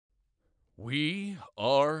We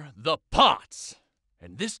are the Pots,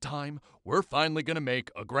 and this time we're finally gonna make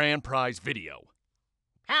a grand prize video.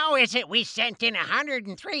 How is it we sent in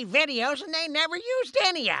 103 videos and they never used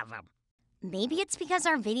any of them? Maybe it's because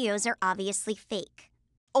our videos are obviously fake.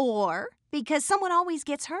 Or because someone always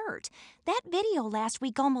gets hurt. That video last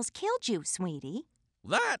week almost killed you, sweetie.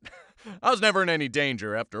 I was never in any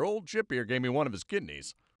danger after old Chip here gave me one of his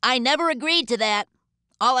kidneys. I never agreed to that.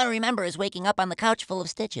 All I remember is waking up on the couch full of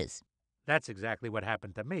stitches. That's exactly what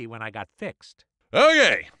happened to me when I got fixed.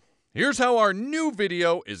 Okay, here's how our new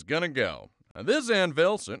video is gonna go. Now, this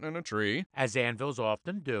anvil sitting in a tree, As anvils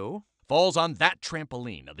often do. falls on that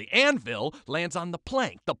trampoline. Now, the anvil lands on the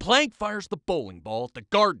plank. The plank fires the bowling ball at the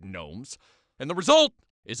garden gnomes. And the result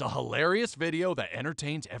is a hilarious video that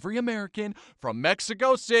entertains every American from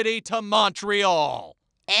Mexico City to Montreal.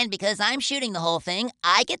 And because I'm shooting the whole thing,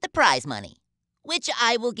 I get the prize money, which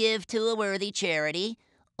I will give to a worthy charity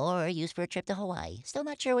or use for a trip to Hawaii. Still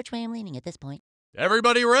not sure which way I'm leaning at this point.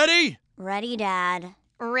 Everybody ready? Ready, Dad?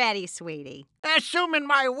 Ready, sweetie. Assuming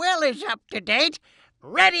my will is up to date,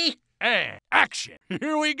 ready? And action.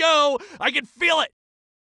 Here we go. I can feel it.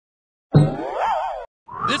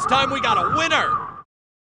 This time we got a winner.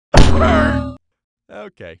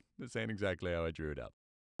 Okay, this ain't exactly how I drew it up.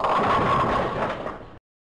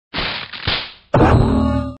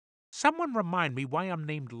 Someone remind me why I'm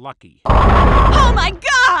named Lucky. Oh my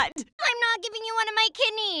God! I'm not giving you one of my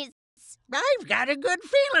kidneys. I've got a good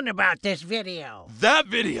feeling about this video. That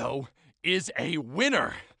video is a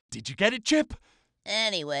winner. Did you get it, Chip?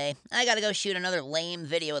 Anyway, I gotta go shoot another lame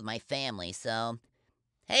video with my family, so...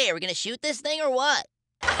 Hey, are we gonna shoot this thing or what?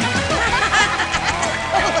 We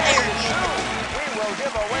will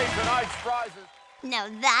give away tonight's prizes. Now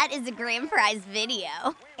that is a grand prize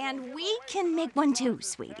video. And we can make one too,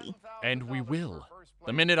 sweetie. And we will.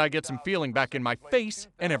 The minute I get some feeling back in my face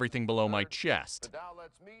and everything below my chest.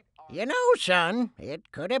 You know, son,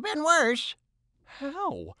 it could have been worse.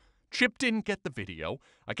 How? Chip didn't get the video.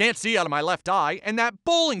 I can't see out of my left eye, and that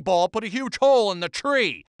bowling ball put a huge hole in the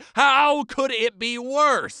tree. How could it be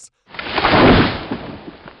worse?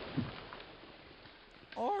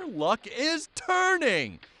 Our luck is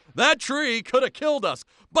turning. That tree could have killed us,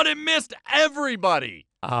 but it missed everybody.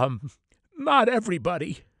 Not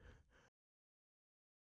everybody.